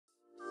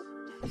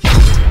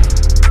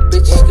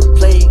Bitches can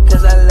play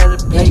cause I let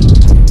it play.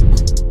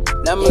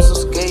 Diamonds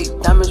on skate,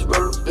 diamonds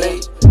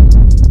rollerblade.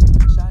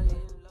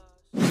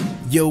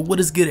 Yo, what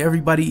is good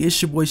everybody, it's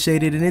your boy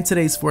Shaded, and in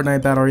today's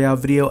Fortnite Battle Royale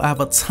video, I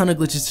have a ton of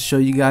glitches to show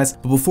you guys.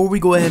 But before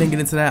we go ahead and get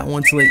into that, I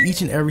want to let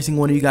each and every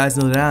single one of you guys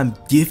know that I'm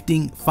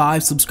gifting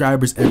 5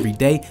 subscribers every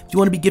day. If you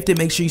want to be gifted,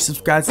 make sure you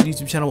subscribe to the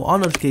YouTube channel, all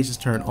notifications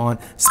turned on,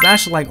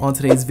 smash a like on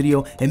today's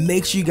video, and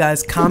make sure you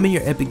guys comment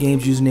your Epic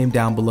Games username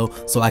down below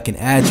so I can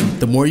add you.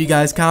 The more you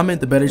guys comment,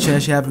 the better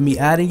chance you have of me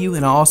adding you.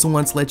 And I also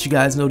want to let you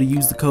guys know to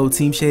use the code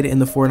TeamShaded in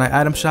the Fortnite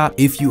item shop.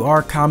 If you are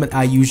a comment,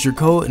 I use your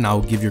code and I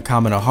will give your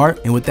comment a heart.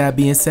 And with that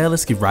being said,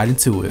 let's get right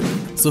into it.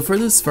 So for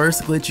this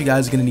first glitch, you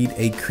guys are going to need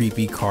a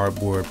creepy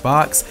cardboard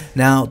box.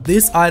 Now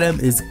this item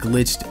is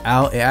glitched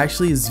out. It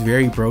actually is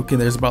very broken.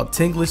 There's about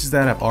 10 glitches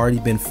that have already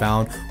been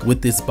found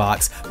with this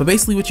box. But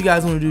basically what you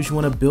guys want to do is you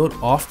want to build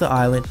off the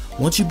island.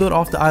 Once you build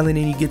off the island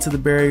and you get to the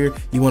barrier,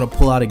 you want to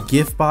pull out a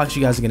gift box.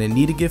 You guys are going to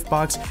need a gift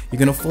box. You're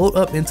going to float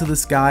up into the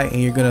sky and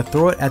you're going to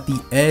throw it at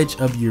the edge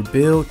of your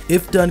build.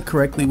 If done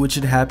correctly, what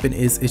should happen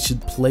is it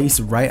should place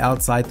right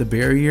outside the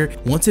barrier.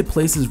 Once it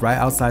places right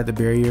outside the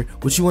barrier,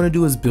 what you want to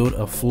do is build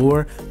a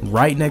floor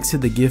right next to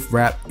the gift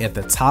wrap at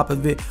the top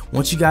of it.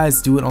 Once you guys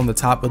do it on the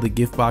top of the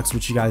gift box,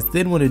 what you guys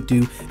then want to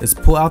do is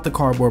pull out the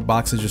cardboard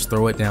box and just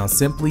throw it down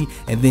simply,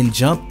 and then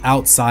jump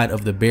outside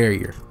of the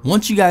barrier.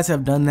 Once you guys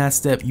have done that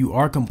step, you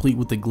are complete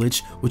with the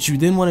glitch. What you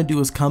then want to do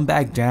is come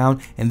back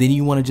down, and then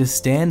you want to just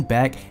stand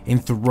back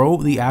and throw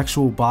the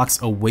actual box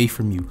away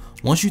from you.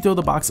 Once you throw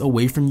the box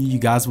away from you, you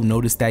guys will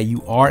notice that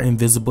you are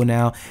invisible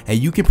now, and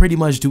you can pretty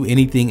much do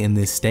anything in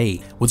this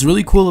state. What's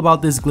really cool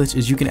about this glitch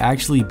is you can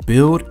actually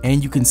build,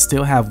 and you can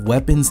still have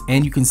weapons,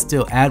 and you can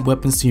still add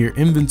weapons to your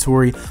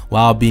inventory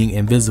while being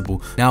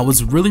invisible. Now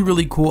what's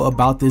really cool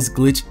about this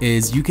glitch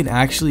is you can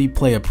actually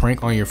play a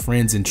prank on your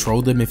friends and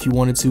troll them if you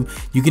wanted to.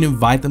 You can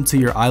invite them to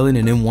your island,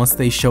 and then once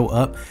they show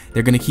up,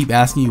 they're gonna keep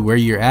asking you where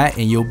you're at,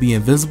 and you'll be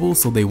invisible,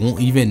 so they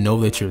won't even know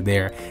that you're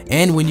there.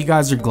 And when you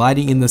guys are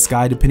gliding in the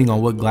sky, depending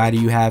on what glider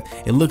you have,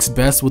 it looks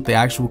best with the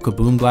actual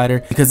kaboom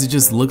glider because it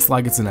just looks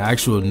like it's an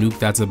actual nuke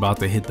that's about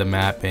to hit the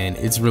map, and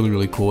it's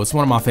really cool. It's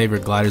one of my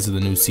favorite gliders of the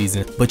new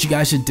season. But you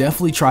guys should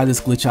definitely try this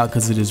glitch out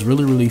because it is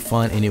really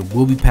fun, and it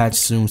will be patched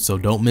soon, so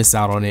don't miss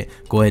out on it.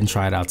 Go ahead and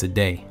try it out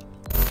today.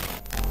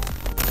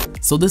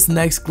 So this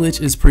next glitch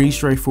is pretty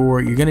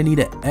straightforward. You're gonna need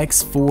an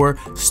X4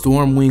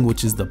 Stormwing,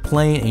 which is the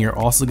plane, and you're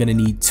also gonna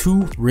need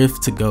 2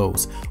 Rift to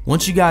goes.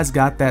 Once you guys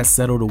got that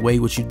settled away,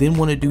 what you then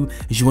want to do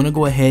is you want to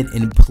go ahead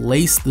and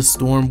place the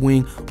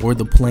Stormwing or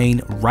the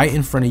plane right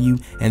in front of you,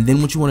 and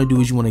then what you want to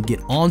do is you want to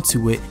get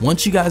onto it.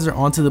 Once you guys are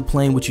onto the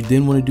plane, what you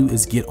then want to do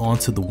is get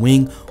onto the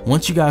wing.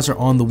 Once you guys are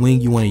on the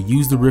wing, you want to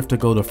use the Rift to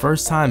go the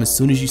first time. As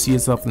soon as you see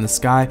yourself in the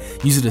sky,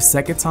 use it a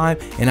second time,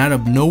 and out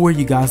of nowhere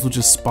you guys will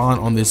just spawn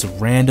on this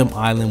random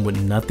island with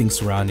nothing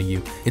surrounding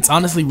you. It's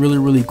honestly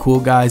really cool,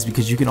 guys,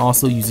 because you can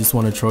also use this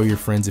one to troll your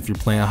friends. If you're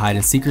playing hide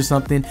and seek or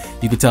something,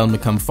 you can tell them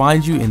to come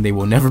find you, and they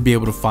will never be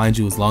able to find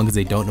you as long as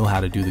they don't know how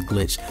to do the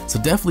glitch. So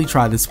definitely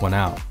try this one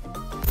out.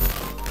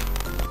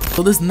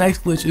 So this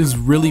next glitch is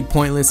really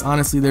pointless.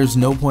 Honestly, there's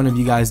no point of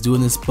you guys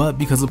doing this, but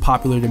because of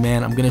popular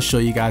demand, I'm going to show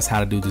you guys how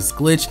to do this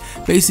glitch.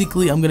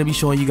 Basically, I'm going to be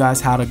showing you guys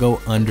how to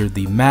go under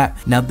the map.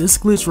 Now this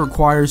glitch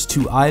requires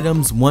 2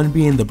 items, one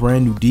being the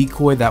brand new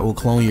decoy that will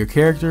clone your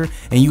character,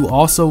 and you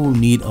also will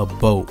need a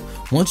boat.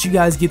 Once you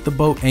guys get the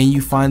boat and you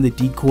find the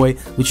decoy,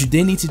 what you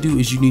then need to do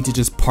is you need to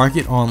just park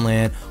it on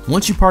land.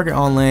 Once you park it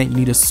on land, you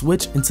need to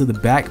switch into the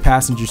back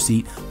passenger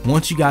seat.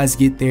 Once you guys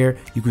get there,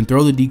 you can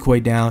throw the decoy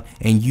down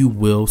and you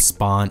will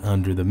spawn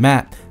under the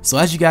map. So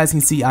as you guys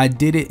can see, I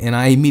did it and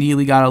I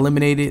immediately got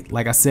eliminated.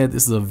 Like I said,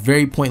 this is a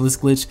very pointless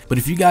glitch, but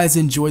if you guys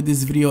enjoyed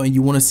this video and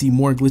you want to see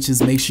more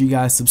glitches, make sure you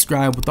guys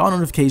subscribe with all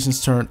notifications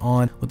turned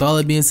on. With all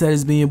that being said,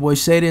 it's been your boy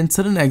Shaded.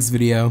 Until the next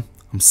video,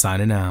 I'm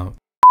signing out.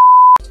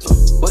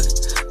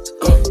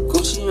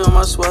 Gucci on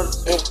my sweater,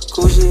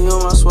 Gucci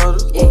on my sweater.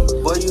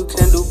 Boy, you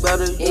can do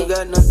better, you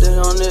got nothing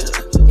on it.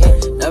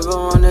 Never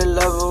on that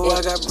level,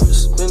 I got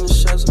bricks in the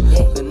shelter.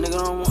 The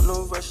nigga don't want